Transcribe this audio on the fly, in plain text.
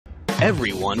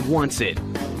Everyone wants it,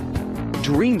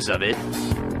 dreams of it,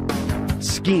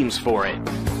 schemes for it.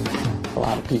 A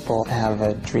lot of people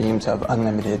have dreams of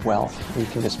unlimited wealth. You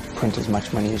can just print as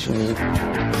much money as you need.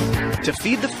 To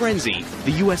feed the frenzy,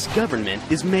 the U.S. government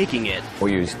is making it.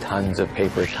 We use tons of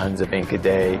paper, tons of ink a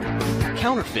day.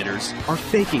 Counterfeiters are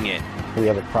faking it. We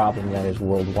have a problem that is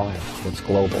worldwide. It's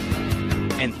global.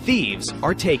 And thieves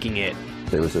are taking it.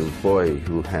 There was an employee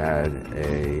who had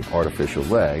an artificial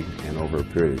leg, and over a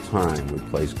period of time would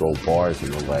place gold bars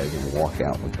in the leg and walk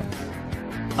out with them.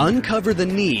 Uncover the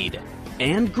need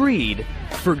and greed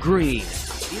for green.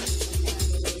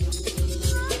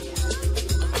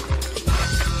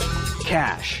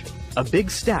 Cash, a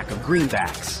big stack of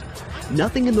greenbacks.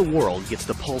 Nothing in the world gets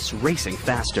the pulse racing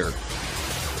faster.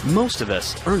 Most of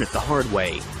us earn it the hard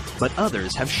way, but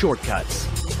others have shortcuts.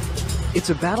 It's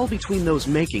a battle between those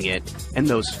making it and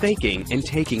those faking and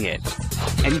taking it.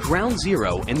 And ground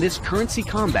zero in this currency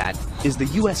combat is the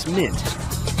U.S. Mint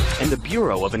and the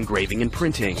Bureau of Engraving and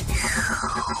Printing.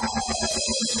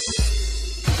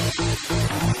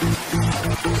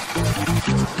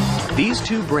 These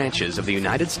two branches of the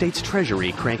United States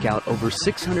Treasury crank out over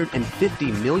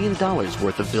 $650 million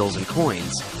worth of bills and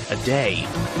coins a day.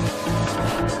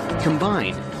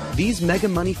 Combined, these mega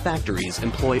money factories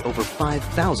employ over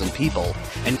 5,000 people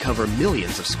and cover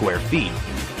millions of square feet,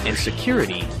 and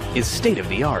security is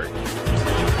state-of-the-art.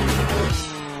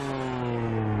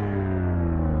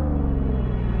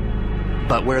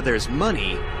 But where there's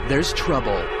money, there's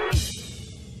trouble.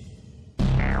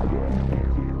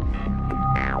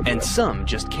 And some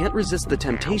just can't resist the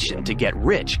temptation to get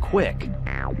rich quick.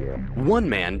 One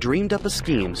man dreamed up a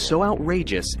scheme so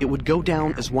outrageous it would go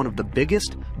down as one of the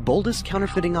biggest, boldest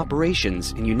counterfeiting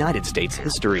operations in United States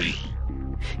history.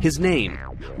 His name,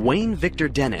 Wayne Victor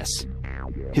Dennis.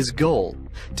 His goal,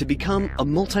 to become a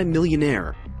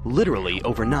multimillionaire, literally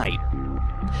overnight.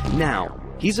 Now,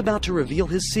 he's about to reveal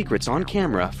his secrets on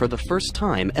camera for the first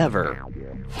time ever.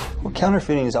 Well,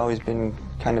 counterfeiting has always been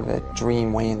kind of a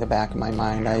dream way in the back of my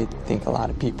mind. I think a lot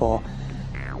of people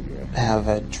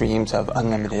have dreams of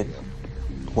unlimited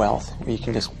wealth, where you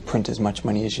can just print as much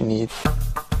money as you need.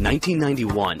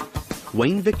 1991,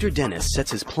 Wayne Victor Dennis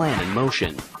sets his plan in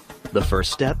motion. The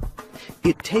first step?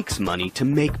 It takes money to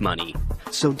make money.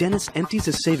 So Dennis empties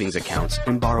his savings accounts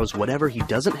and borrows whatever he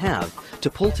doesn't have to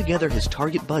pull together his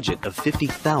target budget of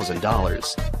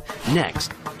 $50,000.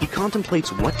 Next, he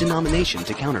contemplates what denomination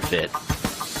to counterfeit.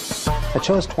 I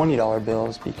chose $20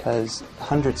 bills because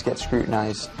hundreds get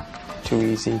scrutinized too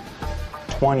easy.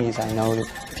 20s, I know that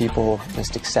people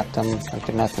just accept them like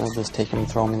they're nothing. They'll just take them and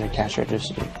throw them in their cash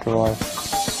register drawer.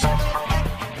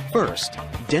 First,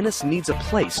 Dennis needs a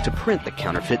place to print the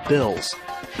counterfeit bills.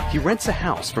 He rents a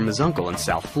house from his uncle in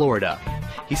South Florida.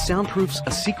 He soundproofs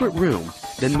a secret room,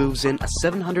 then moves in a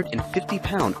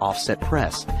 750-pound offset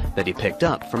press that he picked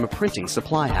up from a printing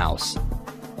supply house.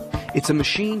 It's a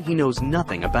machine he knows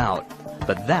nothing about,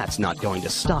 but that's not going to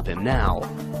stop him now.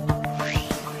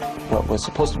 What was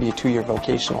supposed to be a 2-year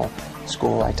vocational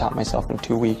school, I taught myself in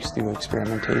 2 weeks through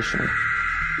experimentation.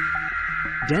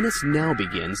 Dennis now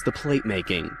begins the plate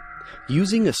making.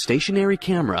 Using a stationary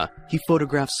camera, he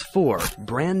photographs 4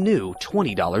 brand new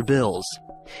 $20 bills.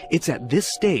 It's at this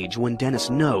stage when Dennis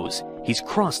knows he's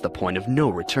crossed the point of no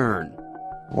return.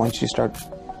 Once you start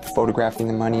photographing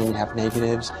the money and you have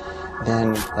negatives,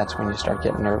 then that's when you start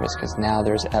getting nervous, because now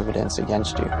there's evidence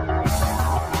against you.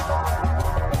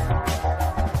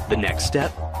 The next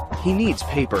step? He needs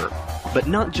paper, but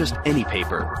not just any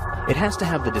paper. It has to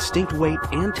have the distinct weight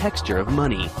and texture of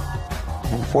money.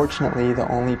 Unfortunately, the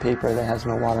only paper that has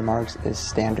no watermarks is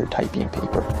standard typing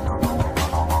paper.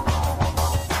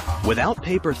 Without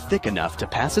paper thick enough to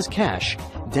pass as cash,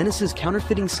 Dennis's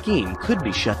counterfeiting scheme could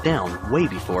be shut down way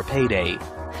before payday.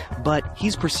 But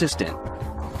he's persistent.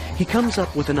 He comes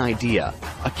up with an idea,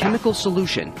 a chemical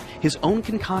solution, his own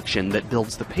concoction that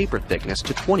builds the paper thickness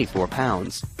to 24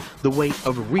 pounds, the weight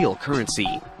of real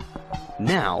currency.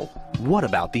 Now, what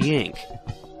about the ink?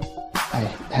 I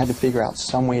had to figure out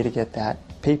some way to get that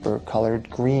paper colored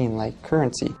green like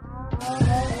currency.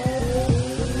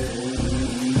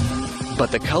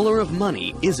 But the color of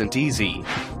money isn't easy.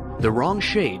 The wrong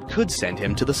shade could send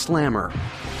him to the slammer.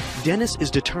 Dennis is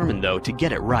determined, though, to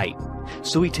get it right,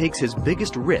 so he takes his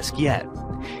biggest risk yet.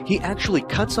 He actually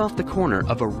cuts off the corner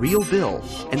of a real bill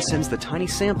and sends the tiny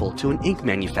sample to an ink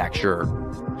manufacturer.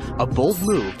 A bold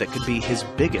move that could be his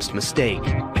biggest mistake.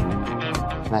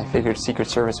 And I figured Secret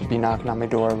Service would be knocking on my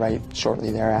door right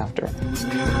shortly thereafter.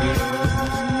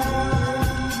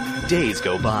 Days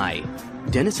go by.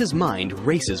 Dennis's mind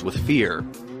races with fear.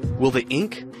 Will the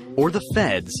ink or the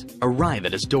feds arrive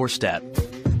at his doorstep?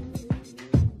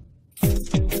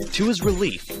 To his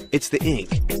relief, it's the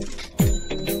ink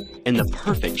and the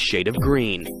perfect shade of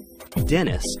green.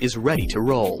 Dennis is ready to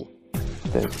roll.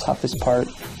 The toughest part,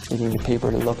 getting the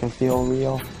paper to look and feel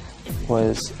real,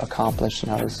 was accomplished,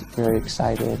 and I was very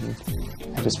excited, and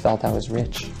I just felt I was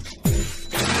rich.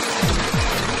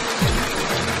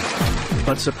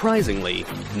 But surprisingly,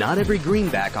 not every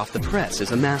greenback off the press is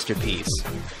a masterpiece.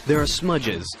 There are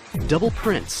smudges, double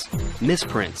prints,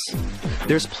 misprints.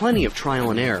 There's plenty of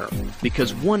trial and error,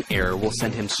 because one error will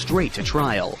send him straight to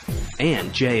trial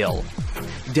and jail.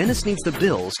 Dennis needs the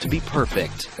bills to be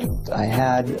perfect. I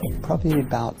had probably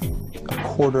about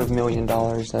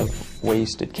 $250,000 of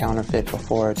wasted counterfeit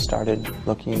before it started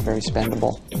looking very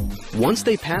spendable. Once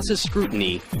they pass his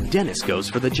scrutiny, Dennis goes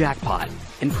for the jackpot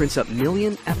and prints up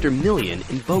million after million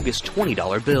in bogus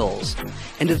 $20 bills.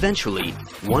 And eventually,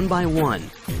 one by one,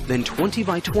 then 20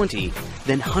 by 20,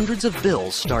 then hundreds of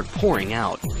bills start pouring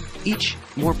out, each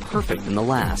more perfect than the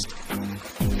last.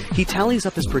 He tallies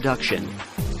up his production,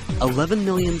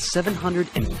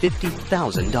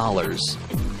 $11,750,000.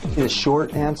 The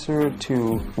short answer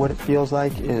to what it feels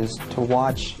like is to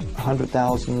watch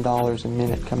 $100,000 a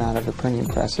minute come out of the printing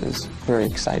press is very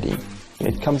exciting.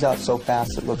 It comes out so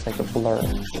fast it looks like a blur.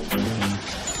 And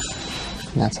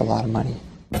that's a lot of money.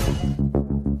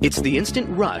 It's the instant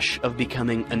rush of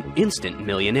becoming an instant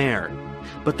millionaire.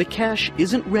 But the cash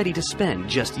isn't ready to spend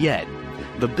just yet.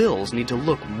 The bills need to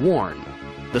look worn.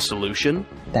 The solution?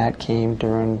 That came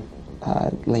during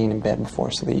laying in bed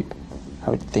before sleep. I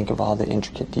would think of all the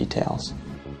intricate details.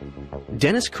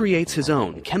 Dennis creates his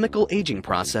own chemical aging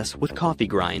process with coffee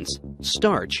grinds,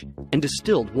 starch, and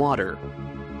distilled water.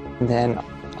 And then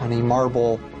on a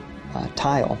marble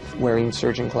tile, wearing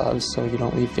surgeon gloves so you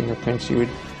don't leave fingerprints, you would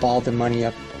ball the money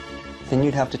up. Then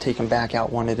you'd have to take them back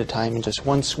out one at a time in just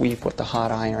one sweep with the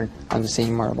hot iron on the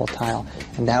same marble tile.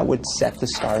 And that would set the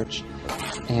starch.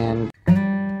 And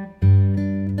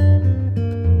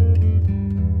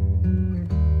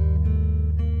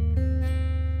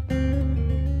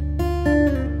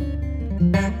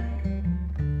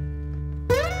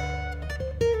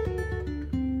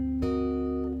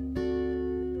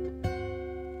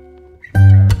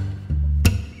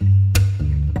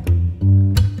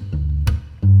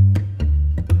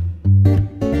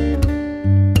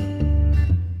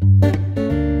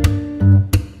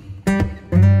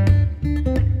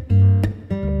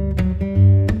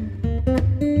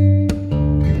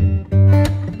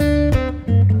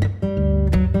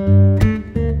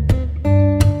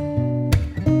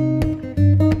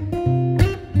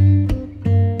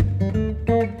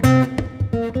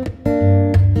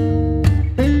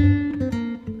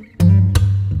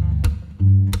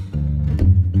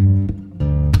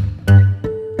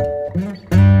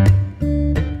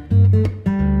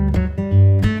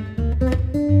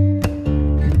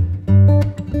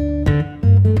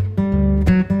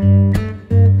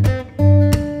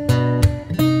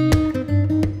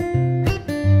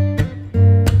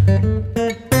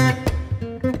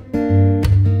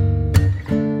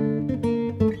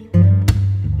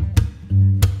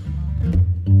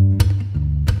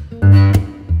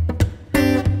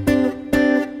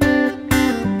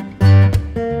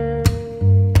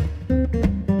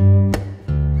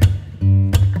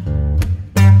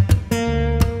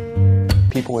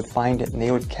people would find it and they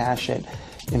would cache it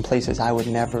in places I would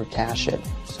never cache it.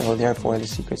 So therefore the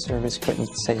Secret Service couldn't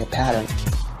say a pattern.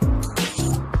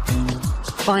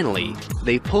 Finally,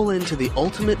 they pull into the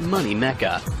ultimate money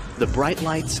mecca, the bright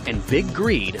lights and big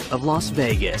greed of Las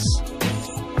Vegas.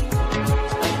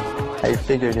 I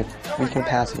figured if we can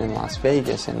pass it in Las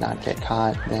Vegas and not get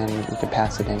caught, then we can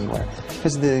pass it anywhere.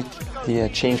 Because the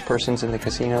change persons in the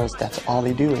casinos, that's all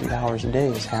they do 8 hours a day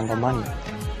is handle money.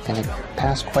 And it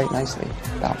passed quite nicely,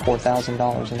 about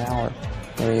 $4,000 an hour.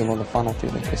 We were able to funnel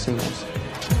through the casinos.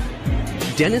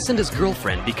 Dennis and his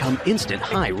girlfriend become instant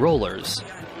high rollers.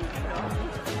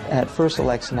 At first,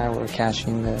 Alexa and I were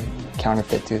cashing the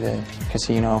counterfeit through the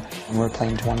casino, and we're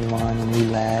playing 21 and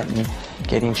roulette and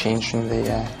getting change from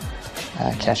the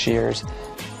cashiers.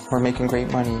 We're making great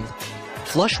money.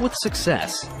 Flush with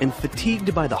success and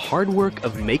fatigued by the hard work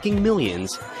of making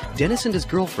millions, Dennis and his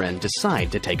girlfriend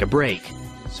decide to take a break.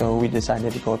 So we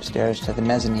decided to go upstairs to the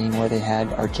mezzanine where they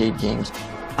had arcade games.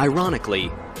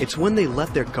 Ironically, it's when they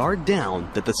let their guard down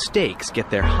that the stakes get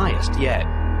their highest yet.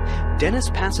 Dennis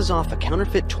passes off a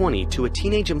counterfeit 20 to a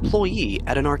teenage employee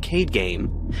at an arcade game.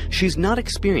 She's not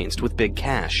experienced with big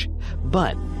cash,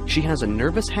 but she has a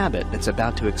nervous habit that's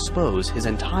about to expose his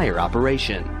entire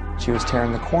operation. She was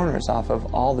tearing the corners off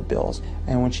of all the bills,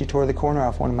 and when she tore the corner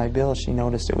off one of my bills, she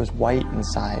noticed it was white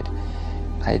inside.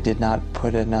 I did not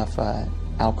put enough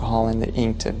alcohol in the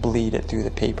ink to bleed it through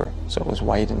the paper, so it was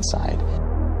white inside.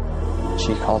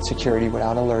 She called security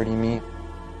without alerting me.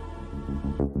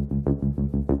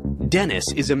 Dennis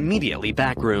is immediately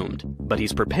backroomed, but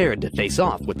he's prepared to face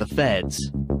off with the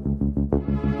feds.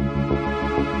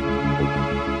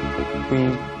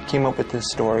 We came up with this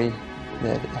story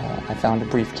that I found a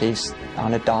briefcase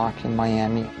on a dock in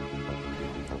Miami,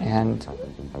 and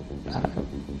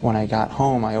when I got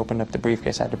home, I opened up the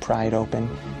briefcase, I had to pry it open,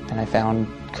 and I found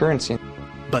currency.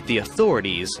 But the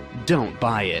authorities don't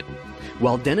buy it.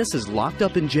 While Dennis is locked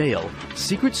up in jail,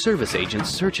 Secret Service agents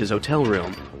search his hotel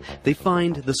room. They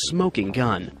find the smoking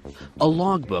gun, a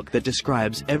logbook that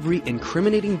describes every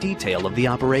incriminating detail of the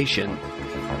operation.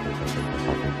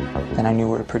 Then I knew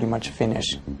we were pretty much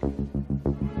finished.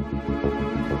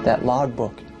 That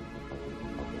logbook,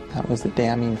 that was the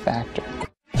damning factor.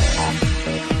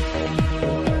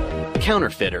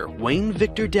 Counterfeiter Wayne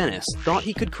Victor Dennis thought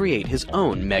he could create his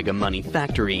own mega money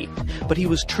factory, but he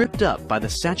was tripped up by the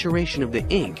saturation of the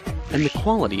ink and the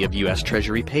quality of U.S.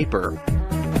 Treasury paper.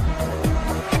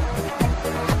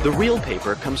 The real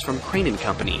paper comes from Crane &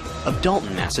 Company of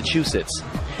Dalton, Massachusetts.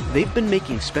 They've been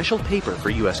making special paper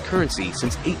for U.S. currency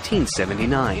since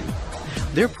 1879.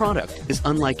 Their product is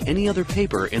unlike any other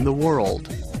paper in the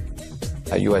world.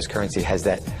 U.S. currency has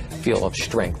that feel of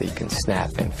strength that you can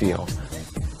snap and feel.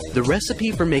 The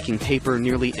recipe for making paper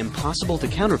nearly impossible to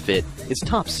counterfeit is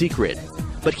top secret.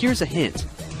 But here's a hint.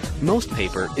 Most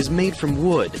paper is made from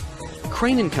wood.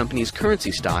 Crane & Company's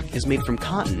currency stock is made from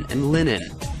cotton and linen.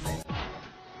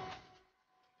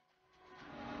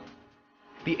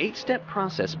 The 8-step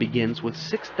process begins with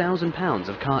 6,000 pounds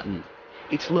of cotton.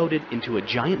 It's loaded into a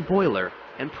giant boiler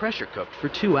and pressure cooked for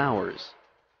 2 hours.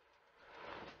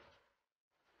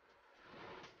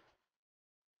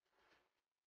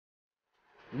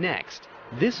 Next,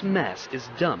 this mess is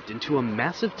dumped into a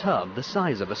massive tub the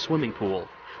size of a swimming pool,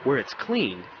 where it's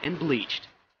cleaned and bleached.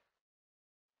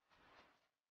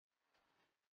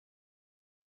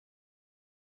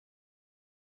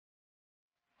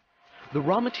 The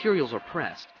raw materials are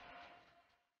pressed,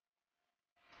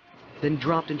 then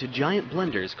dropped into giant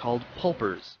blenders called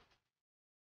pulpers.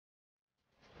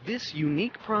 This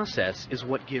unique process is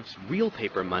what gives real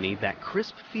paper money that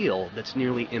crisp feel that's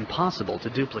nearly impossible to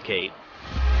duplicate.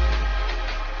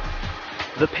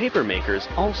 The paper makers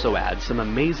also add some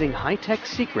amazing high-tech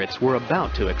secrets we're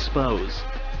about to expose.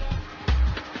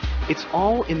 It's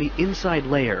all in the inside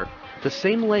layer, the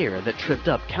same layer that tripped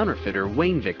up counterfeiter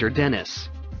Wayne Victor Dennis.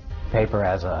 Paper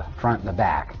has a front and a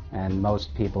back, and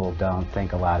most people don't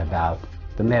think a lot about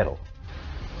the middle.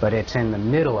 But it's in the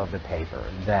middle of the paper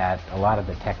that a lot of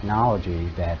the technology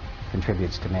that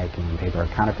contributes to making paper a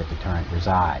counterfeit deterrent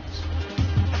resides.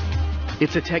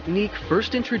 It's a technique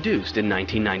first introduced in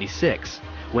 1996,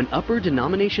 when upper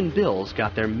denomination bills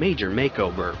got their major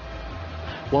makeover.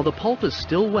 While the pulp is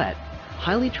still wet,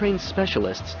 highly trained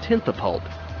specialists tint the pulp,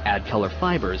 add color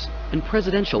fibers, and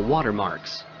presidential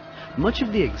watermarks. Much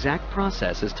of the exact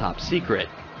process is top secret,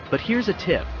 but here's a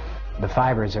tip. The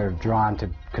fibers are drawn to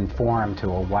conform to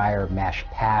a wire mesh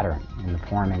pattern in the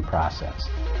forming process.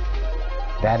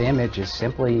 That image is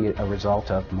simply a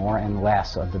result of more and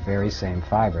less of the very same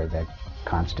fiber that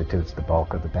constitutes the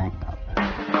bulk of the banknote.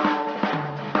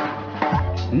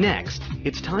 Next,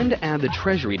 it's time to add the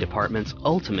Treasury Department's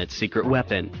ultimate secret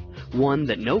weapon, one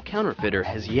that no counterfeiter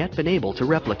has yet been able to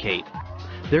replicate.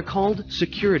 They're called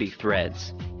security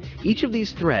threads. Each of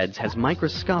these threads has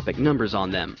microscopic numbers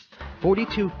on them,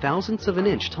 42 thousandths of an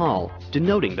inch tall,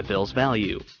 denoting the bill's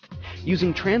value.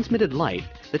 Using transmitted light,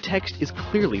 the text is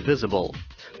clearly visible,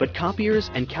 but copiers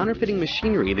and counterfeiting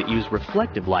machinery that use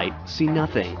reflective light see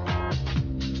nothing.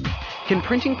 Can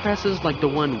printing presses like the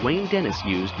one Wayne Dennis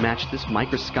used match this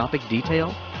microscopic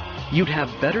detail? You'd have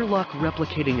better luck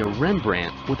replicating a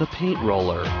Rembrandt with a paint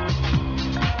roller.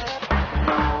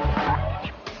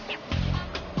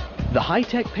 The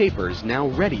high-tech paper is now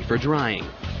ready for drying.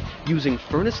 Using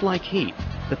furnace-like heat,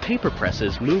 the paper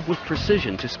presses move with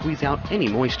precision to squeeze out any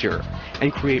moisture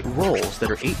and create rolls that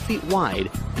are 8 feet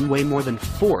wide and weigh more than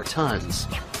 4 tons.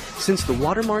 Since the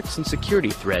watermarks and security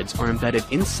threads are embedded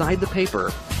inside the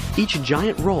paper, each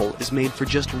giant roll is made for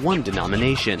just one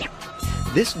denomination.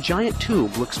 This giant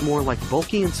tube looks more like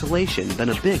bulky insulation than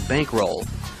a big bankroll.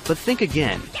 But think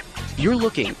again. You're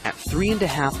looking at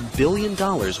 $3.5 billion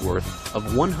worth of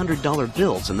 $100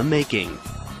 bills in the making.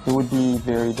 It would be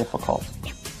very difficult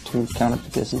to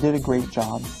counterfeit this. They did a great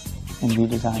job in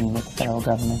redesigning what the federal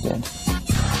government did.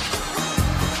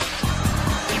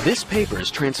 This paper is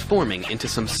transforming into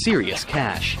some serious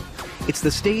cash. It's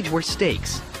the stage where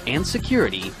stakes and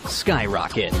security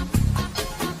skyrocket.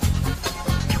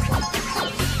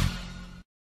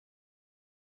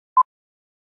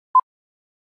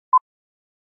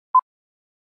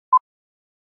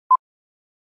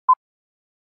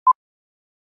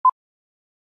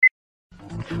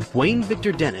 Wayne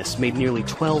Victor Dennis made nearly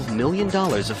 $12 million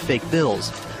of fake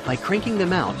bills by cranking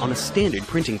them out on a standard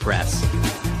printing press.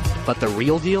 But the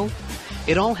real deal?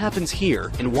 It all happens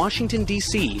here in Washington,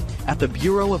 D.C. at the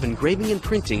Bureau of Engraving and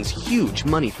Printing's huge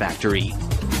money factory.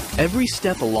 Every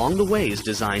step along the way is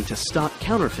designed to stop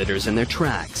counterfeiters in their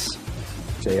tracks.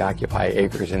 They occupy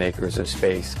acres and acres of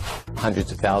space,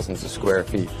 hundreds of thousands of square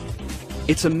feet.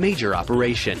 It's a major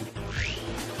operation.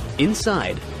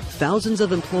 Inside, thousands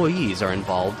of employees are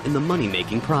involved in the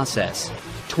money-making process,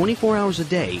 24 hours a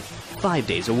day, 5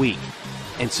 days a week.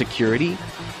 And security?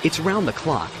 It's round the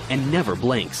clock and never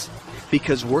blinks,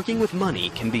 because working with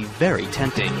money can be very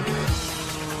tempting.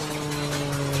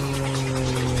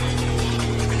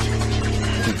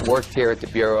 You've worked here at the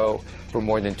Bureau for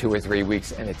more than 2 or 3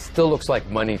 weeks and it still looks like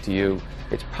money to you.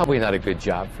 It's probably not a good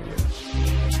job for you.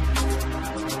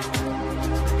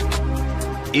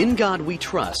 In God we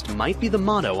trust might be the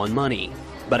motto on money,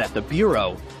 but at the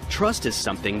Bureau, trust is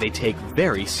something they take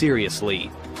very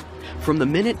seriously. From the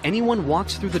minute anyone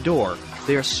walks through the door,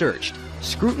 they are searched,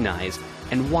 scrutinized,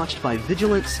 and watched by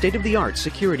vigilant state-of-the-art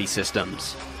security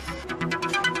systems.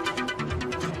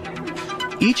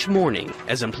 Each morning,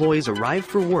 as employees arrive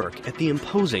for work at the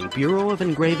imposing Bureau of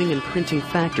Engraving and Printing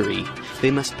factory,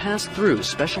 they must pass through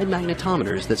special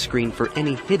magnetometers that screen for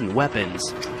any hidden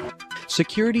weapons.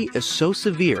 Security is so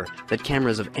severe that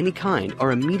cameras of any kind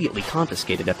are immediately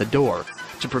confiscated at the door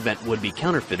to prevent would-be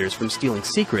counterfeiters from stealing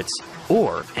secrets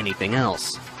or anything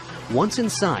else. Once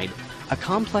inside, a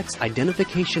complex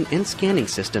identification and scanning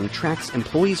system tracks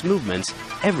employees' movements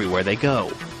everywhere they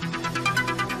go.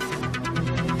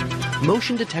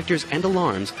 Motion detectors and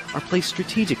alarms are placed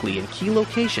strategically in key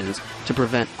locations to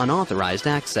prevent unauthorized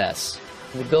access.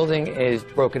 The building is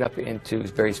broken up into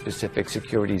very specific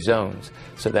security zones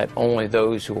so that only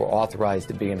those who are authorized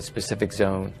to be in a specific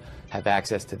zone have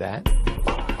access to that.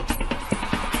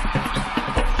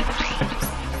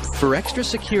 For extra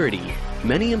security,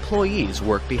 many employees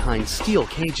work behind steel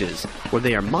cages where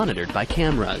they are monitored by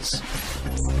cameras.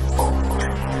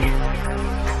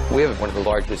 We have one of the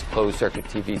largest closed-circuit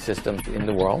TV systems in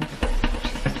the world.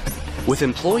 With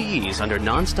employees under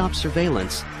non-stop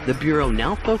surveillance, the Bureau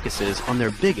now focuses on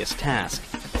their biggest task,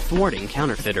 thwarting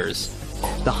counterfeiters.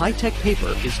 The high-tech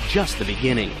paper is just the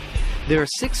beginning. There are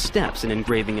 6 steps in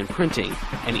engraving and printing,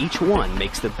 and each one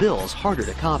makes the bills harder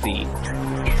to copy.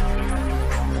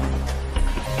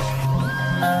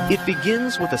 It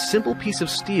begins with a simple piece of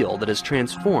steel that is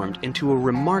transformed into a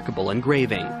remarkable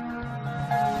engraving.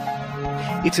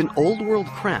 It's an old-world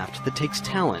craft that takes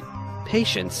talent,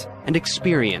 patience, and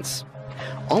experience.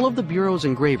 All of the Bureau's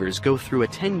engravers go through a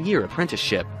 10-year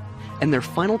apprenticeship, and their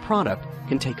final product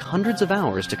can take hundreds of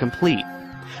hours to complete.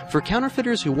 For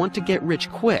counterfeiters who want to get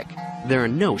rich quick, there are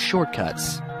no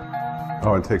shortcuts.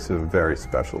 Oh, it takes a very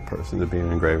special person to be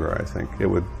an engraver, I think. It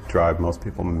would drive most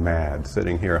people mad,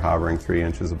 sitting here hovering 3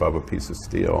 inches above a piece of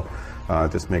steel,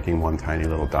 just making one tiny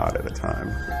little dot at a time.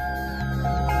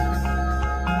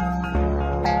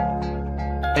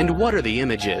 And what are the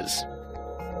images?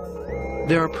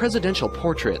 There are presidential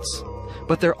portraits,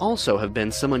 but there also have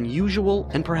been some unusual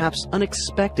and perhaps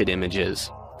unexpected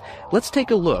images. Let's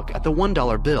take a look at the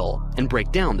 $1 bill and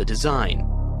break down the design.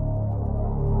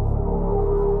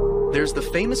 There's the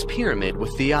famous pyramid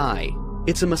with the eye.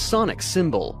 It's a Masonic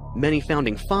symbol. Many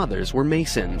founding fathers were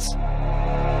Masons.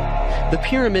 The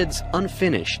pyramid's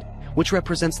unfinished, which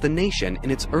represents the nation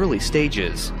in its early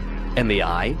stages. And the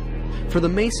eye? For the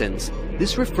Masons,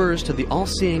 this refers to the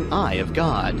all-seeing eye of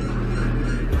God.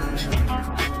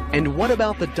 And what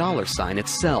about the dollar sign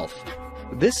itself?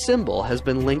 This symbol has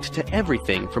been linked to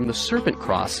everything from the serpent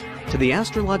cross to the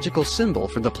astrological symbol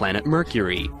for the planet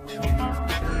Mercury.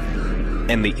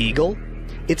 And the eagle?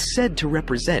 It's said to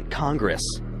represent Congress.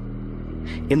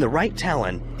 In the right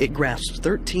talon, it grasps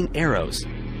 13 arrows,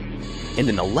 and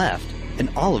in the left, an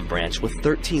olive branch with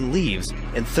 13 leaves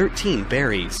and 13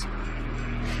 berries.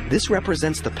 This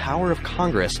represents the power of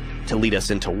Congress to lead us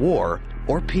into war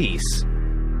or peace.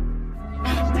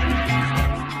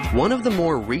 One of the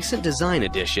more recent design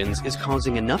additions is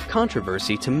causing enough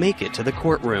controversy to make it to the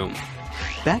courtroom.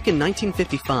 Back in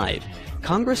 1955,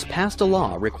 Congress passed a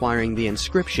law requiring the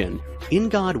inscription, "In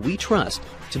God We Trust,"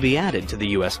 to be added to the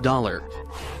US dollar.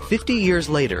 50 years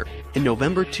later, in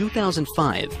November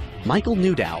 2005, Michael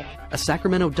Newdow, a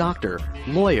Sacramento doctor,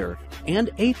 lawyer,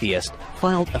 and atheist,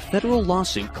 filed a federal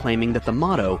lawsuit claiming that the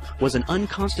motto was an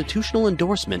unconstitutional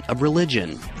endorsement of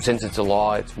religion. Since it's a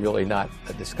law, it's really not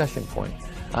a discussion point.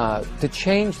 To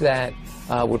change that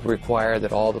would require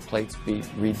that all the plates be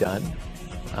redone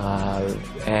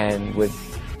and would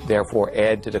therefore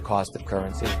add to the cost of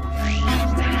currency.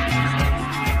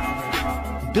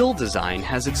 Bill design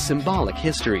has its symbolic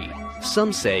history,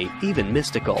 some say even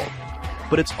mystical,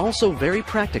 but it's also very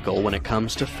practical when it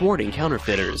comes to thwarting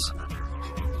counterfeiters.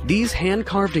 These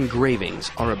hand-carved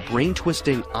engravings are a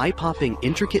brain-twisting, eye-popping,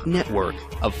 intricate network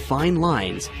of fine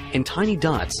lines and tiny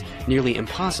dots nearly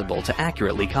impossible to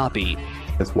accurately copy.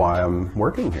 That's why I'm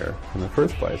working here in the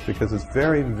first place, because it's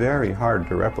very, very hard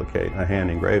to replicate a hand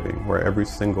engraving where every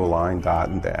single line, dot,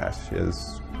 and dash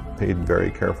is paid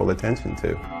very careful attention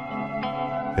to.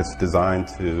 It's designed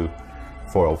to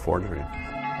foil forgery.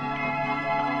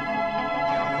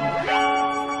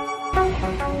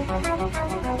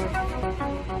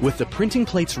 With the printing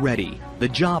plates ready, the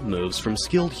job moves from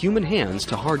skilled human hands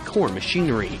to hardcore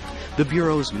machinery, the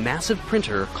Bureau's massive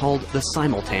printer called the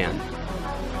Simultan.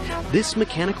 This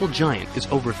mechanical giant is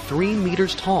over 3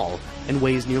 meters tall and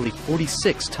weighs nearly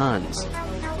 46 tons.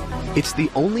 It's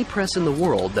the only press in the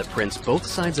world that prints both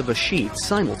sides of a sheet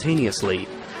simultaneously,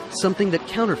 something that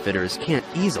counterfeiters can't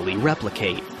easily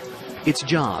replicate. Its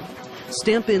job: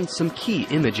 stamp in some key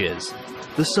images,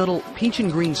 the subtle peach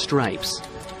and green stripes,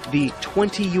 the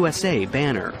 20 USA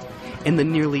banner, and the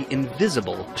nearly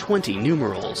invisible 20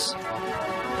 numerals.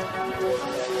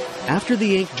 After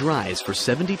the ink dries for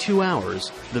 72 hours,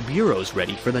 the Bureau's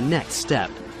ready for the next step,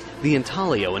 the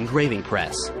intaglio engraving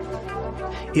press.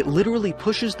 It literally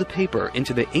pushes the paper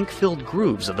into the ink-filled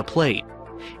grooves of the plate.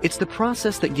 It's the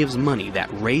process that gives money that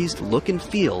raised look and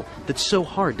feel that's so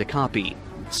hard to copy,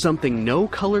 something no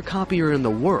color copier in the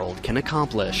world can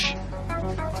accomplish.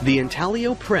 The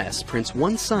intaglio press prints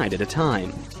one side at a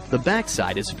time. The back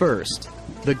side is first,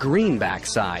 the green back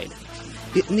side.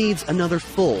 It needs another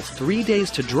full 3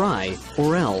 days to dry,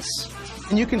 or else.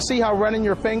 And you can see how running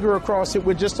your finger across it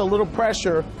with just a little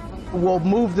pressure will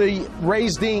move the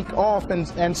raised ink off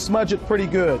and smudge it pretty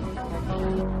good.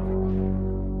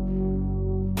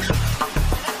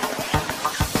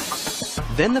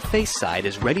 Then the face side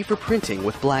is ready for printing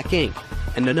with black ink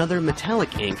and another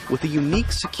metallic ink with a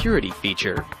unique security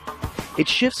feature. It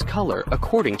shifts color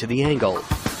according to the angle.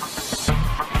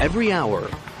 Every hour,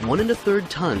 1 1/3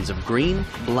 tons of green,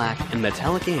 black, and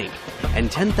metallic ink and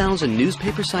 10,000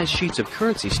 newspaper-sized sheets of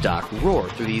currency stock roar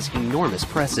through these enormous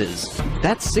presses.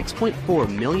 That's $6.4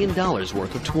 million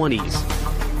worth of 20s.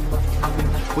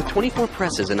 With 24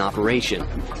 presses in operation,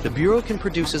 the Bureau can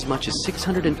produce as much as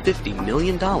 $650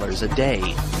 million a day.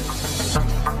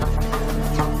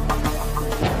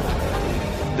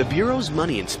 The Bureau's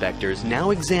money inspectors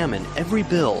now examine every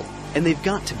bill, and they've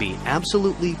got to be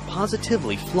absolutely,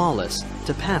 positively flawless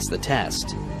to pass the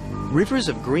test. Rivers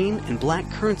of green and black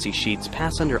currency sheets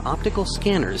pass under optical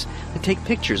scanners that take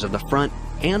pictures of the front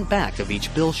and back of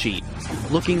each bill sheet,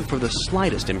 looking for the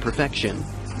slightest imperfection.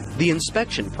 The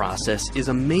inspection process is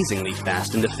amazingly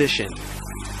fast and efficient.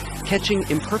 Catching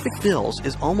imperfect bills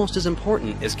is almost as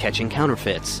important as catching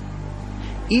counterfeits.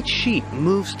 Each sheet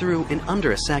moves through in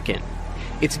under a second.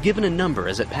 It's given a number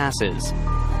as it passes.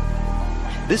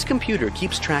 This computer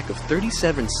keeps track of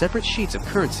 37 separate sheets of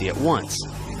currency at once,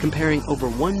 comparing over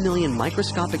 1 million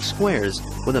microscopic squares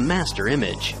with a master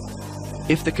image.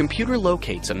 If the computer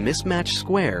locates a mismatched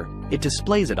square, it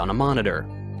displays it on a monitor.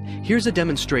 Here's a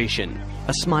demonstration,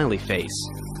 a smiley face.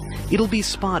 It'll be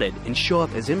spotted and show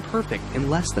up as imperfect in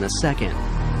less than a second.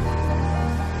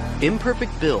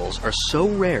 Imperfect bills are so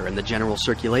rare in the general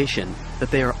circulation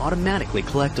that they are automatically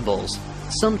collectibles,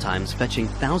 sometimes fetching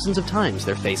thousands of times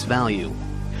their face value.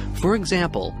 For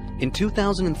example, in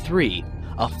 2003,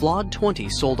 a flawed 20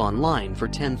 sold online for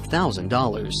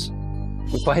 $10,000.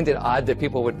 We find it odd that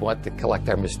people would want to collect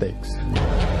our mistakes.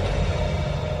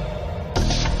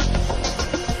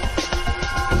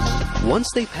 Once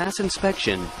they pass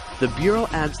inspection, the Bureau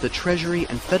adds the Treasury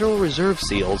and Federal Reserve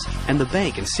seals and the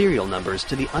bank and serial numbers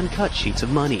to the uncut sheets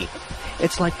of money.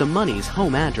 It's like the money's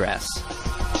home address.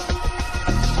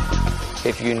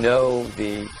 If you know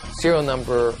the serial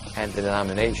number and the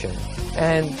denomination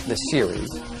and the series,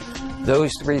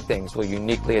 those three things will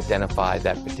uniquely identify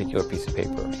that particular piece of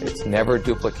paper. It's never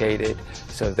duplicated,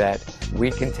 so that we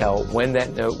can tell when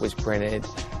that note was printed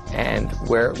and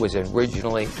where it was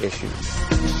originally issued.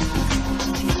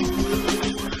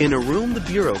 In a room the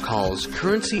Bureau calls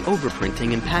currency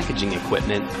overprinting and packaging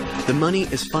equipment, the money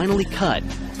is finally cut,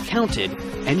 counted,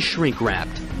 and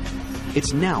shrink-wrapped.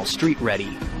 It's now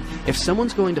street-ready. If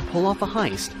someone's going to pull off a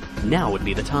heist, now would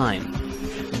be the time.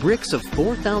 Bricks of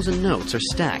 4,000 notes are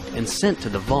stacked and sent to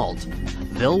the vault.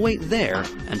 They'll wait there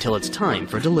until it's time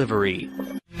for delivery.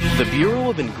 The Bureau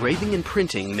of Engraving and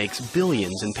Printing makes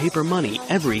billions in paper money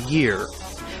every year.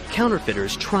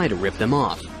 Counterfeiters try to rip them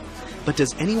off. But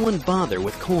does anyone bother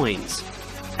with coins?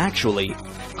 Actually,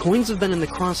 coins have been in the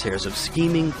crosshairs of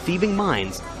scheming, thieving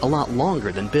minds a lot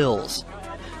longer than bills.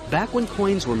 Back when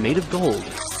coins were made of gold,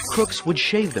 crooks would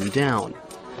shave them down.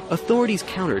 Authorities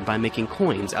countered by making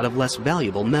coins out of less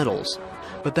valuable metals.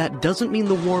 But that doesn't mean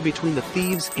the war between the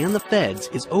thieves and the feds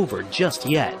is over just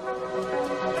yet.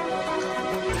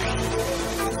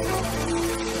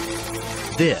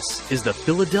 This is the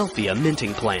Philadelphia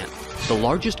minting plant, the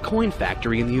largest coin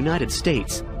factory in the United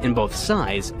States in both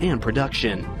size and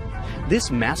production.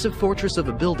 This massive fortress of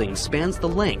a building spans the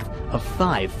length of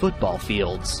 5 football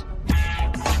fields.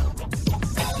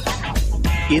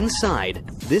 Inside,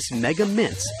 this mega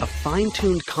mints a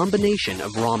fine-tuned combination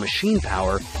of raw machine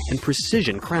power and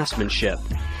precision craftsmanship,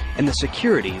 and the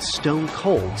security's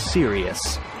stone-cold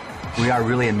serious. We are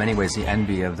really in many ways the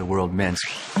envy of the world mints.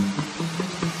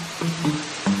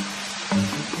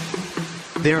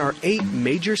 There are 8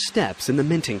 major steps in the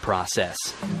minting process.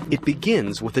 It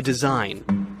begins with a design.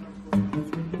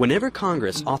 Whenever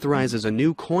Congress authorizes a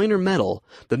new coin or metal,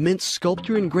 the mint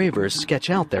sculptor engravers sketch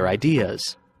out their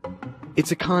ideas.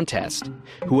 It's a contest.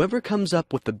 Whoever comes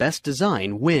up with the best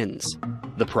design wins.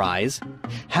 The prize?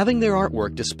 Having their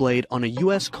artwork displayed on a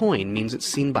U.S. coin means it's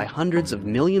seen by hundreds of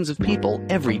millions of people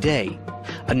every day,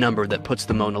 a number that puts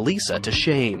the Mona Lisa to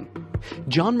shame.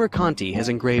 John Mercanti has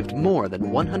engraved more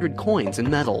than 100 coins and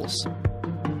medals.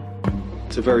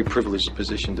 It's a very privileged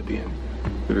position to be in.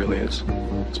 It really is,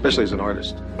 especially as an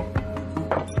artist.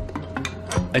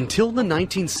 Until the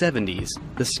 1970s,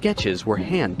 the sketches were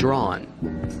hand-drawn.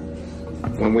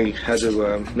 When we had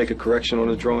to make a correction on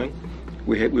a drawing,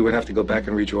 we would have to go back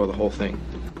and redraw the whole thing.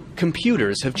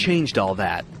 Computers have changed all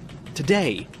that.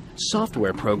 Today,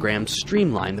 software programs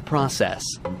streamline the process.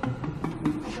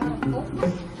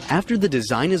 After the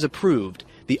design is approved,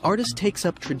 the artist takes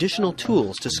up traditional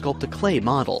tools to sculpt a clay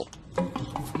model.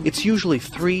 It's usually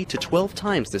 3 to 12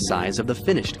 times the size of the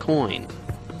finished coin.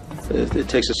 It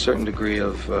takes a certain degree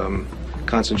of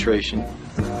concentration.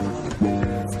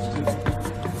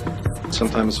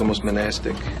 Sometimes it's almost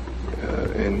monastic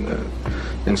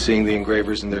in seeing the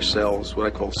engravers in their cells, what I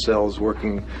call cells,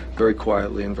 working very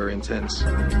quietly and very intense.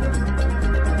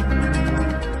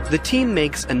 The team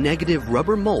makes a negative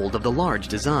rubber mold of the large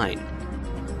design.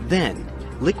 Then,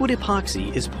 liquid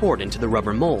epoxy is poured into the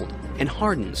rubber mold and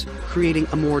hardens, creating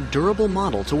a more durable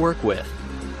model to work with.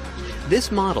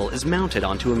 This model is mounted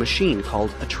onto a machine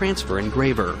called a transfer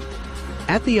engraver.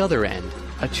 At the other end,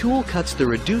 a tool cuts the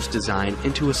reduced design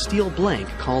into a steel blank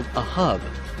called a hub.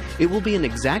 It will be an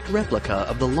exact replica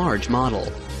of the large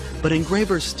model, but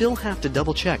engravers still have to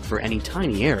double-check for any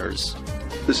tiny errors.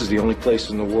 This is the only place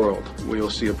in the world where you'll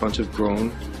see a bunch of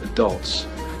grown adults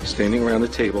standing around the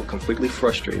table completely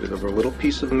frustrated over a little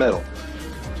piece of metal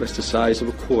that's the size of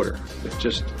a quarter that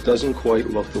just doesn't quite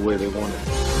look the way they want it.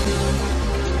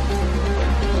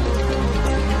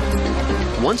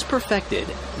 Once perfected,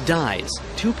 dies,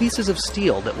 2 pieces of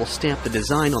steel that will stamp the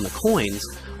design on the coins,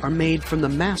 are made from the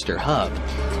master hub.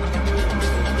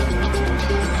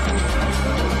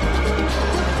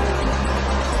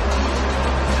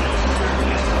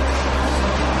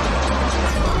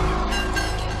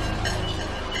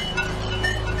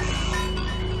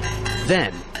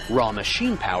 Then, raw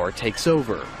machine power takes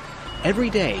over. Every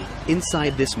day,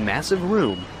 inside this massive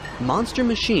room, monster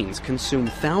machines consume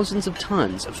thousands of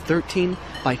tons of 13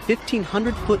 by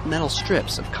 1,500-foot metal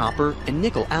strips of copper and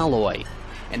nickel alloy,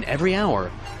 and every hour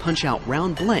punch out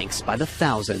round blanks by the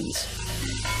thousands.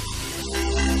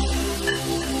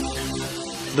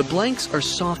 The blanks are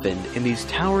softened in these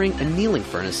towering annealing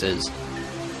furnaces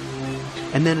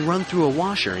and then run through a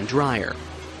washer and dryer.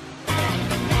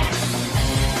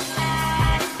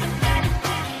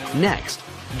 Next,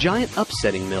 giant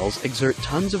upsetting mills exert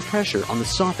tons of pressure on the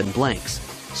softened blanks,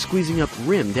 squeezing up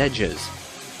rimmed edges.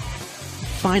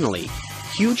 Finally,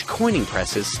 huge coining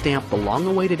presses stamp the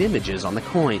long-awaited images on the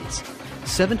coins,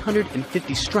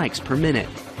 750 strikes per minute,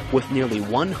 with nearly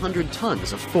 100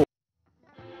 tons of force.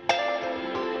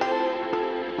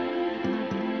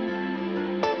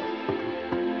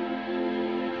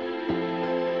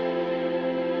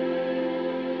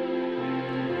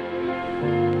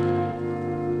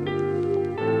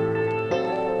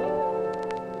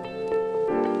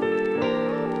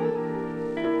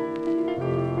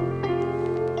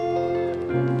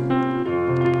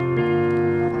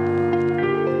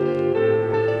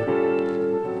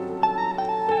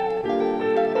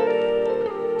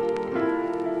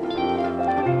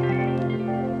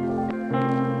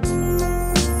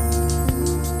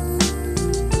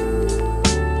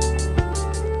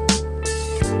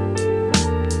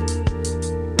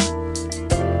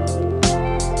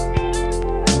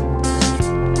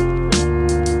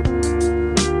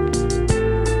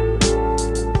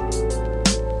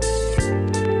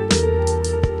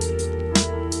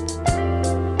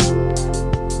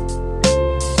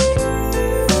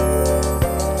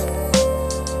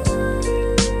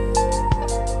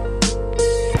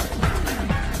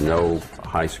 No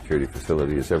high security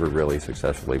facility has ever really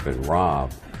successfully been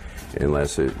robbed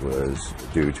unless it was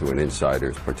due to an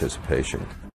insider's participation.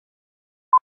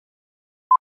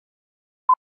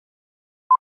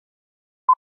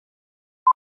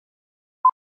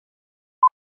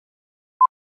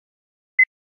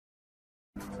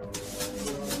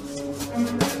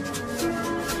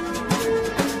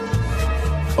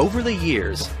 Over the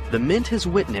years, the Mint has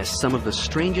witnessed some of the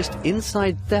strangest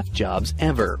inside theft jobs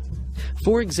ever.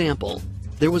 For example,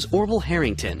 there was Orville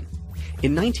Harrington.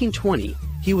 In 1920,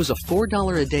 he was a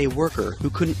 $4 a day worker who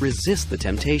couldn't resist the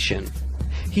temptation.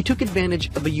 He took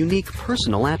advantage of a unique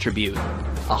personal attribute,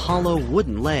 a hollow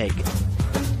wooden leg.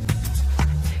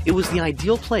 It was the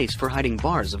ideal place for hiding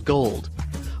bars of gold.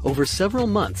 Over several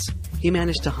months, he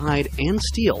managed to hide and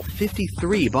steal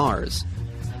 53 bars.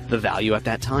 The value at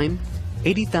that time?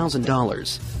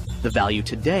 $80,000. The value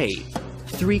today?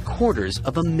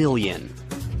 $750,000.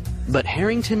 But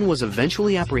Harrington was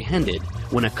eventually apprehended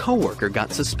when a coworker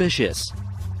got suspicious.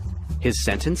 His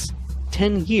sentence?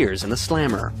 10 years in the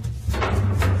slammer.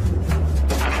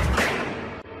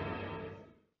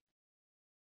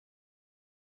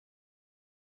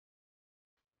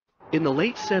 In the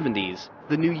late 70s,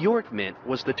 the New York Mint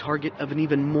was the target of an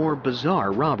even more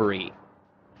bizarre robbery.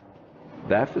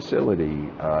 That facility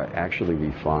actually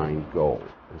refined gold.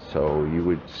 So you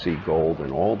would see gold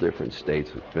in all different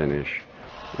states of finish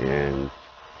in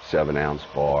 7-ounce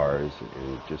bars,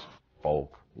 in just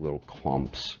bulk little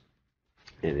clumps,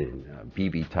 and in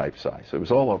BB type size. So it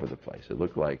was all over the place. It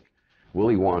looked like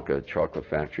Willy Wonka chocolate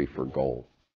factory for gold.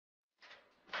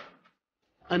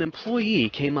 An employee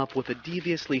came up with a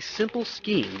deviously simple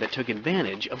scheme that took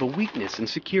advantage of a weakness in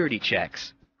security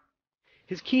checks.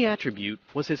 His key attribute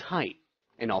was his height,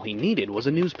 and all he needed was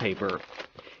a newspaper.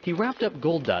 He wrapped up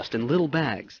gold dust in little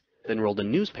bags, then rolled a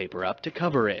newspaper up to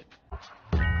cover it.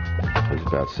 It was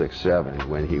about 6'7".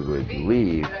 When he would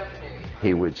leave,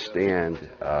 he would stand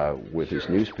with his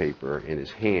newspaper in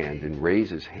his hand and raise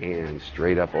his hand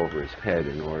straight up over his head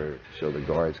in order so the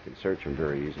guards could search him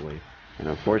very easily. And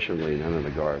unfortunately, none of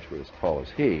the guards were as tall as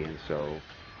he, and so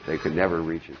they could never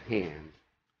reach his hand.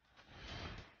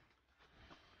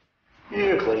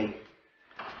 You're clean.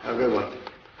 Have a good one.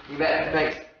 You bet.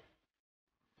 Thanks.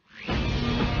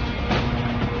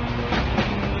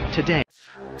 Today,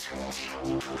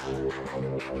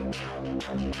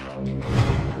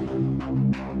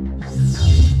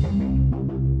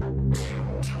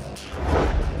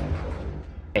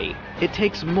 it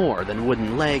takes more than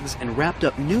wooden legs and wrapped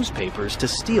up newspapers to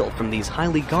steal from these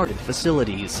highly guarded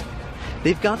facilities.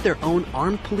 They've got their own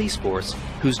armed police force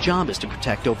whose job is to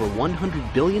protect over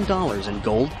 $100 billion in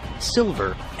gold,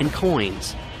 silver, and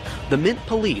coins. The Mint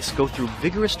police go through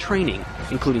vigorous training,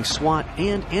 including SWAT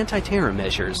and anti-terror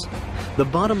measures. The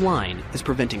bottom line is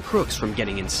preventing crooks from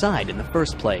getting inside in the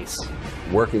first place.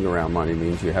 Working around money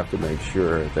means you have to make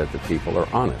sure that the people are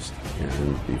honest.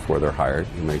 And before they're hired,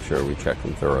 you make sure we check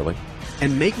them thoroughly.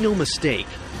 And make no mistake,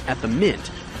 at the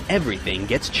Mint, everything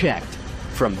gets checked,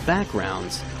 from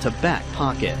backgrounds to back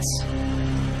pockets.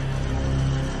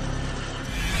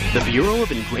 The Bureau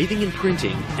of Engraving and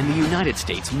Printing and the United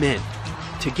States Mint.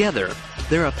 Together,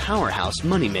 they're a powerhouse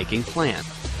money-making plant,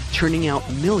 churning out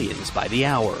millions by the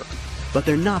hour. But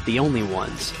they're not the only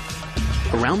ones.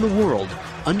 Around the world,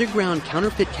 underground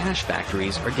counterfeit cash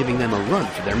factories are giving them a run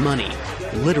for their money,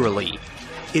 literally.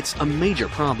 It's a major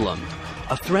problem,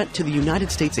 a threat to the United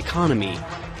States economy,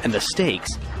 and the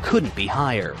stakes couldn't be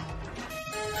higher.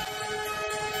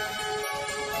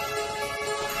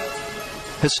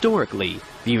 Historically,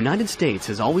 the United States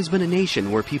has always been a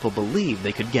nation where people believed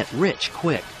they could get rich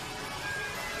quick.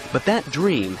 But that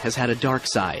dream has had a dark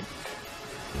side.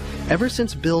 Ever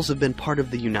since bills have been part of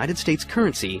the United States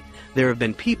currency, there have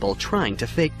been people trying to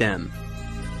fake them.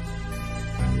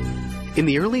 In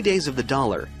the early days of the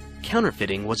dollar,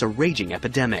 counterfeiting was a raging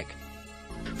epidemic.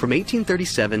 From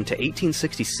 1837 to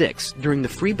 1866, during the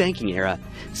free banking era,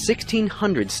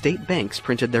 1,600 state banks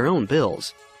printed their own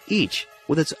bills, each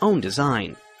with its own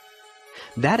design.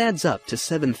 That adds up to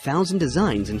 7,000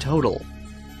 designs in total.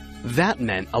 That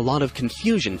meant a lot of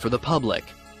confusion for the public,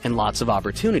 and lots of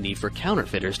opportunity for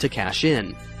counterfeiters to cash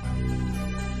in.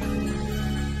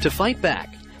 To fight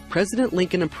back, President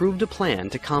Lincoln approved a plan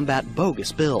to combat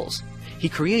bogus bills. He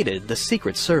created the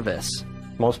Secret Service.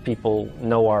 Most people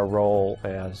know our role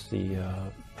as the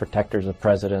protectors of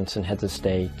presidents and heads of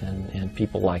state and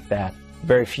people like that.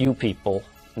 Very few people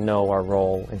know our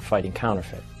role in fighting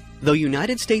counterfeit. Though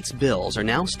United States bills are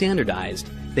now standardized,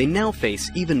 they now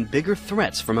face even bigger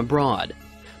threats from abroad.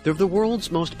 They're the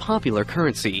world's most popular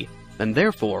currency, and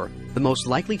therefore, the most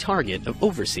likely target of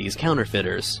overseas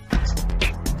counterfeiters.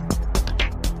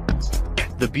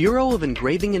 The Bureau of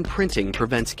Engraving and Printing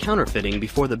prevents counterfeiting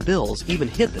before the bills even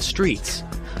hit the streets.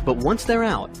 But once they're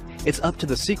out, it's up to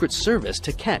the Secret Service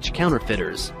to catch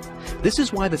counterfeiters. This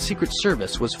is why the Secret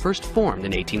Service was first formed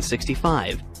in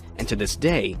 1865, and to this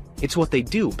day, it's what they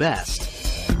do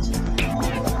best.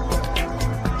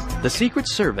 The Secret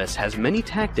Service has many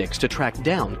tactics to track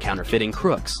down counterfeiting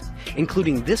crooks,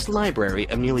 including this library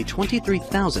of nearly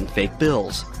 23,000 fake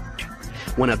bills.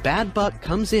 When a bad buck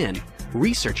comes in,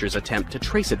 researchers attempt to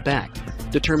trace it back,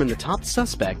 determine the top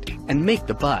suspect, and make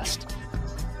the bust.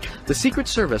 The Secret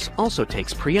Service also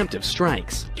takes preemptive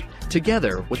strikes.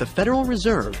 Together with the Federal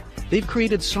Reserve, they've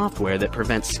created software that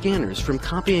prevents scanners from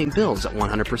copying bills at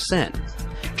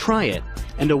 100%. Try it,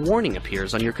 and a warning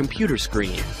appears on your computer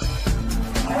screen.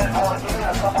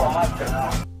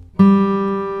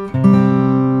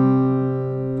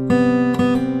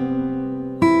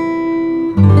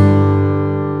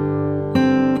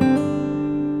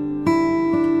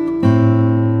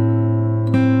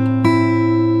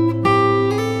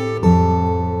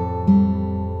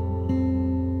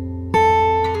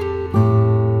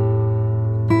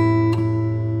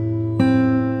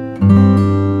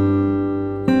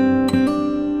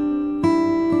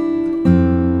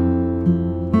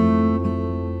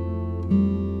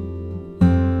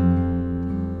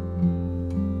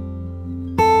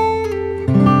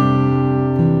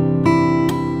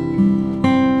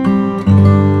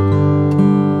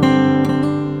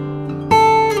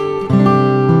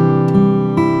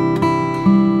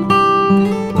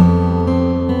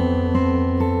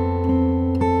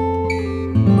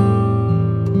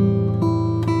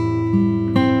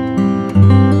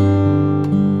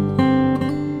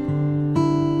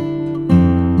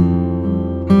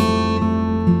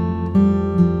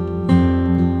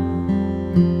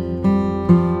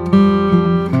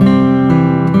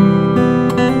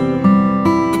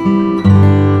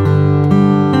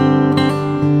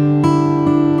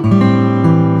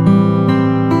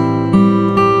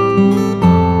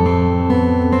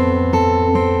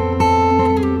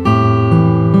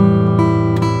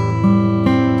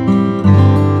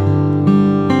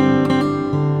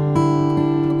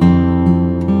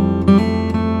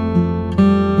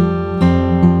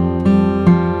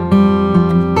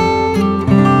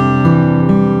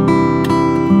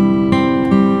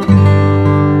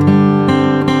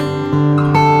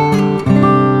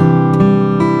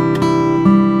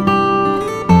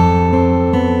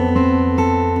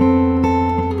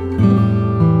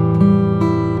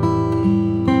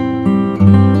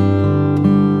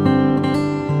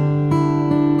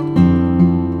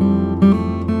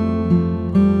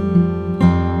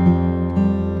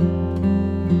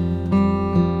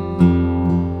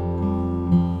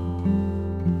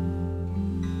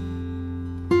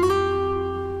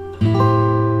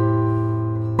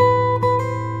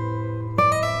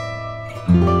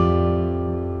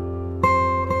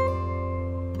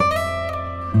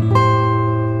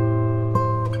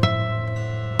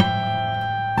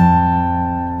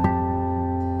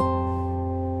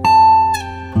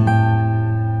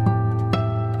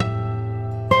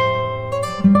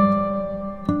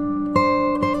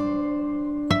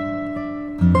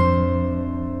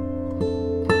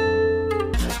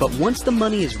 But once the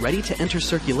money is ready to enter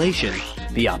circulation,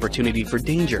 the opportunity for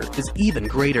danger is even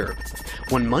greater.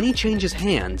 When money changes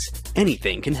hands,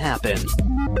 anything can happen.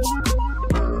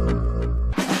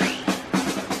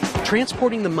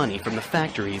 Transporting the money from the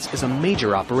factories is a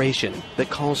major operation that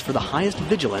calls for the highest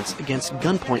vigilance against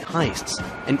gunpoint heists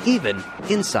and even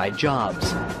inside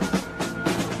jobs.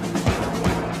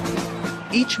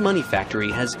 Each money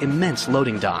factory has immense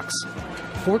loading docks.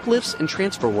 Forklifts and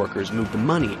transfer workers move the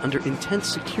money under intense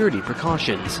security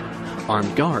precautions.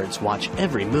 Armed guards watch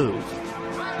every move.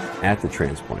 At the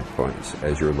transport points,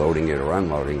 as you're loading it or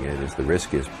unloading it, is the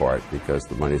riskiest part because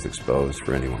the money is exposed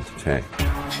for anyone to take.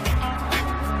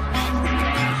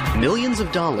 Millions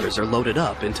of dollars are loaded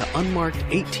up into unmarked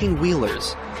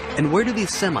 18-wheelers. And where do these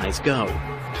semis go?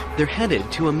 They're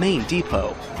headed to a main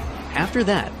depot. After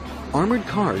that, armored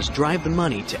cars drive the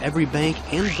money to every bank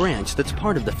and branch that's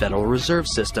part of the Federal Reserve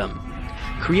System.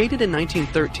 Created in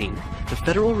 1913, the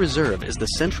Federal Reserve is the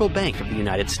central bank of the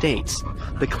United States,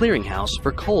 the clearinghouse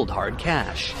for cold, hard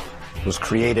cash. It was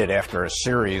created after a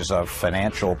series of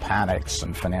financial panics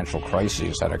and financial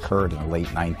crises that occurred in the late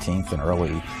 19th and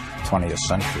early 20th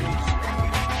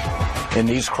centuries. In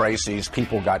these crises,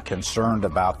 people got concerned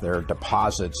about their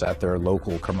deposits at their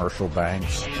local commercial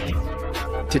banks.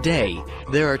 Today,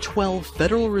 there are 12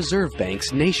 Federal Reserve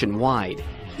banks nationwide,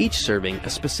 each serving a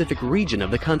specific region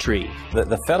of the country.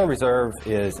 The Federal Reserve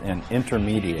is an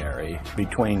intermediary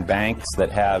between banks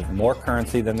that have more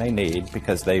currency than they need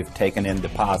because they've taken in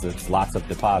deposits, lots of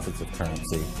deposits of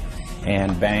currency,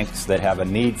 and banks that have a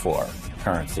need for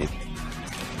currency.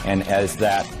 And as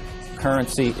that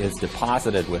currency is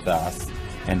deposited with us,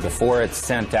 and before it's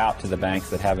sent out to the banks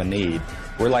that have a need,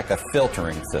 we're like a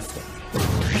filtering system.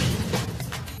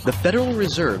 The Federal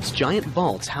Reserve's giant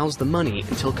vaults house the money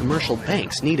until commercial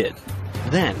banks need it.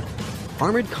 Then,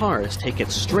 armored cars take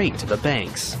it straight to the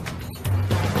banks.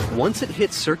 Once it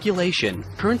hits circulation,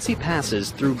 currency passes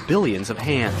through billions of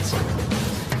hands.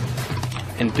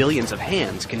 And billions of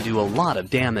hands can do a lot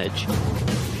of damage.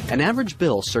 An average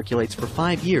bill circulates for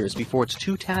 5 years before it's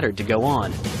too tattered to go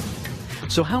on.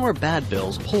 So how are bad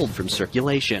bills pulled from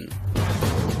circulation?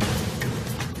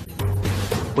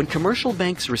 When commercial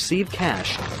banks receive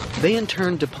cash, they in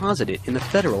turn deposit it in the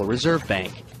Federal Reserve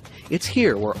Bank. It's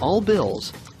here where all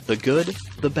bills, the good,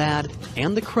 the bad,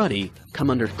 and the cruddy, come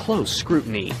under close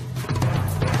scrutiny.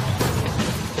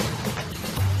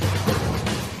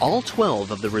 All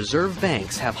 12 of the reserve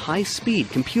banks have high-speed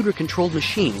computer-controlled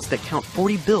machines that count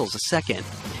 40 bills a second,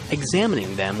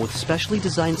 examining them with specially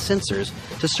designed sensors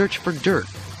to search for dirt,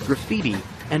 graffiti,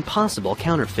 and possible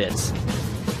counterfeits.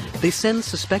 They send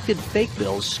suspected fake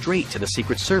bills straight to the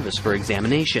Secret Service for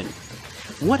examination.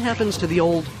 What happens to the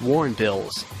old worn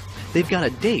bills? They've got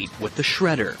a date with the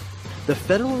shredder. The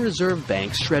Federal Reserve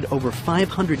Banks shred over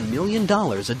 $500 million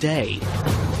a day.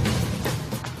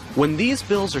 When these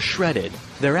bills are shredded,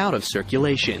 they're out of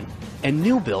circulation, and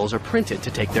new bills are printed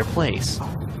to take their place.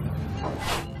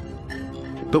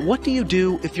 But what do you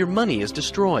do if your money is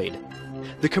destroyed?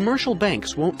 The commercial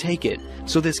banks won't take it,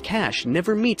 so this cash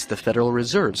never meets the Federal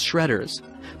Reserve's shredders.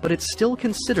 But it's still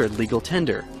considered legal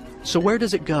tender. So where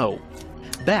does it go?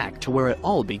 Back to where it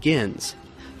all begins,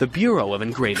 the Bureau of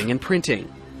Engraving and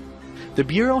Printing. The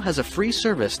Bureau has a free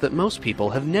service that most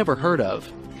people have never heard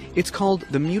of. It's called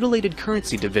the Mutilated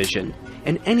Currency Division,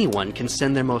 and anyone can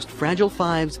send their most fragile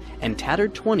 5s and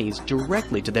tattered 20s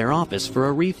directly to their office for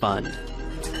a refund.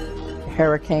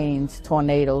 Hurricanes,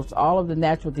 tornadoes, all of the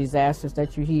natural disasters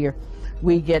that you hear,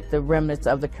 we get the remnants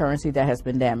of the currency that has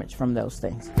been damaged from those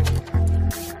things.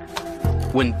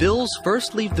 When bills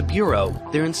first leave the Bureau,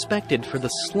 they're inspected for the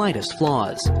slightest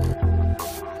flaws.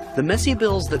 The messy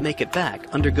bills that make it back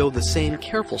undergo the same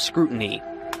careful scrutiny.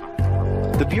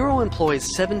 The Bureau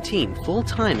employs 17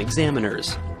 full-time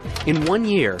examiners. In 1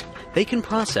 year, they can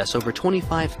process over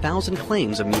 25,000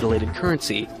 claims of mutilated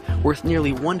currency, worth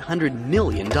nearly $100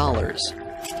 million.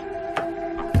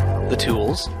 The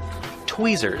tools?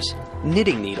 Tweezers,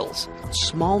 knitting needles,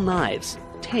 small knives,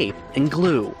 tape, and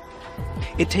glue.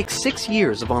 It takes 6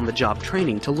 years of on-the-job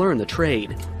training to learn the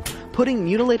trade. Putting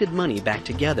mutilated money back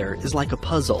together is like a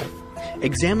puzzle.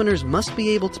 Examiners must be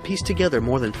able to piece together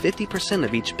more than 50%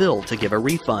 of each bill to give a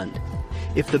refund.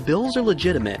 If the bills are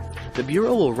legitimate, the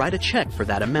Bureau will write a check for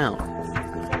that amount.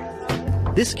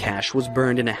 This cash was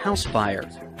burned in a house fire.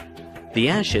 The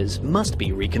ashes must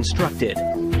be reconstructed.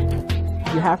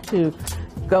 You have to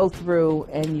go through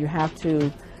and you have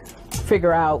to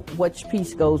figure out which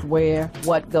piece goes where,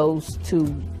 what goes to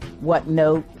what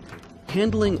note.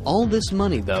 Handling all this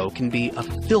money, though, can be a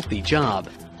filthy job.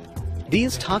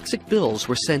 These toxic bills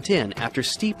were sent in after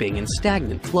steeping in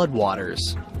stagnant floodwaters.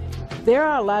 There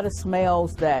are a lot of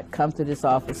smells that come to this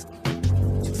office.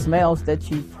 Smells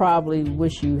that you probably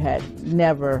wish you had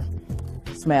never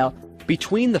smelled.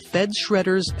 Between the Fed's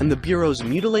shredders and the Bureau's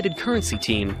mutilated currency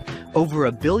team, over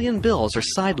 1 billion bills are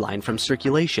sidelined from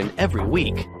circulation every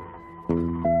week.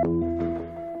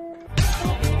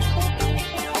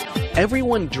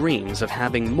 Everyone dreams of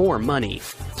having more money,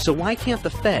 so why can't the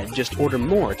Fed just order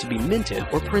more to be minted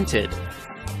or printed?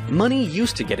 Money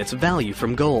used to get its value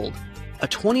from gold. A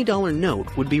 $20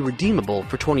 note would be redeemable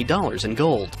for $20 in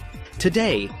gold.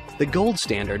 Today, the gold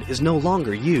standard is no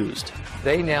longer used.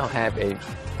 They now have a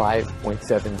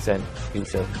 5.7 cent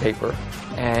piece of paper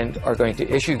and are going to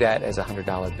issue that as a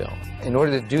 $100 bill. In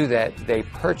order to do that, they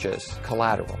purchase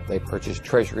collateral. They purchase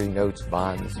treasury notes,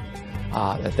 bonds,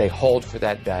 that they hold for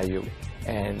that value,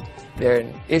 and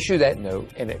they issue that note,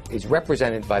 and it is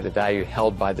represented by the value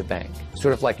held by the bank.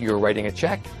 Sort of like you're writing a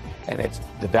check, and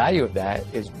the value of that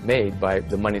is made by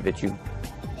the money that you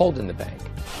hold in the bank.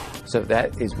 So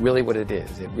that is really what it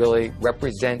is. It really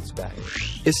represents value.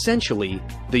 Essentially,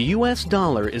 the US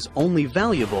dollar is only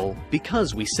valuable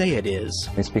because we say it is.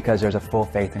 It's because there's a full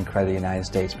faith and credit of the United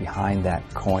States behind that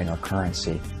coin or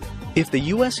currency. If the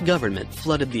US government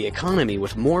flooded the economy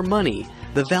with more money,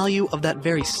 the value of that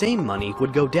very same money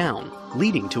would go down,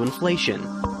 leading to inflation.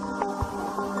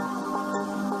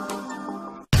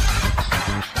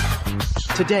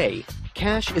 Today,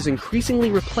 cash is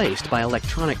increasingly replaced by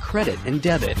electronic credit and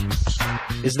debit.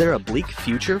 Is there a bleak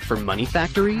future for money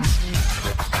factories?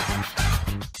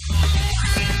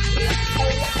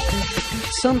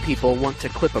 Some people want to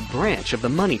clip a branch of the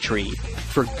money tree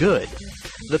for good.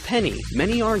 The penny,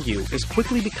 many argue, is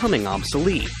quickly becoming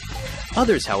obsolete.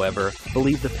 Others, however,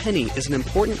 believe the penny is an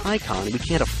important icon we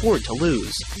can't afford to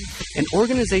lose. An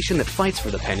organization that fights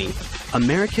for the penny,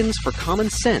 Americans for Common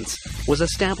Sense, was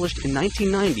established in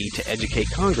 1990 to educate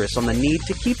Congress on the need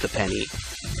to keep the penny.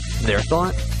 Their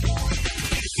thought?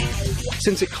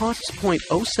 Since it costs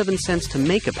 0.07 cents to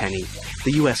make a penny,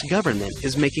 the U.S. government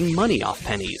is making money off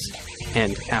pennies.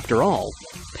 And after all,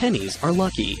 pennies are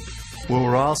lucky. Well,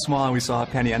 we're all small and we saw a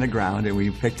penny on the ground and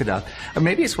we picked it up. Or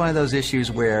maybe it's one of those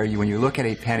issues where when you look at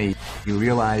a penny, you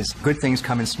realize good things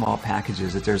come in small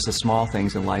packages, that there's the small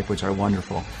things in life which are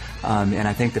wonderful. And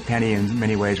I think the penny in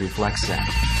many ways reflects that.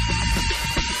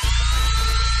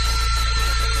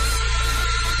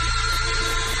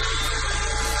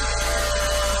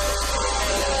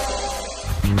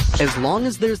 As long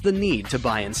as there's the need to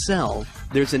buy and sell,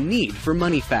 there's a need for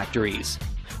money factories.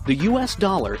 The US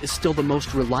dollar is still the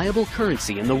most reliable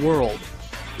currency in the world.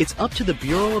 It's up to the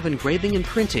Bureau of Engraving and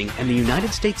Printing and the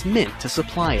United States Mint to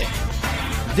supply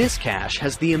it. This cash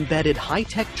has the embedded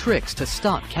high-tech tricks to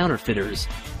stop counterfeiters,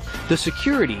 the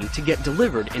security to get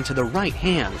delivered into the right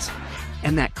hands,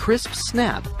 and that crisp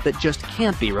snap that just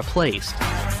can't be replaced.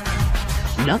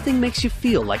 Nothing makes you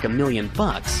feel like $1 million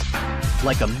bucks,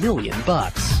 like $1 million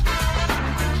bucks.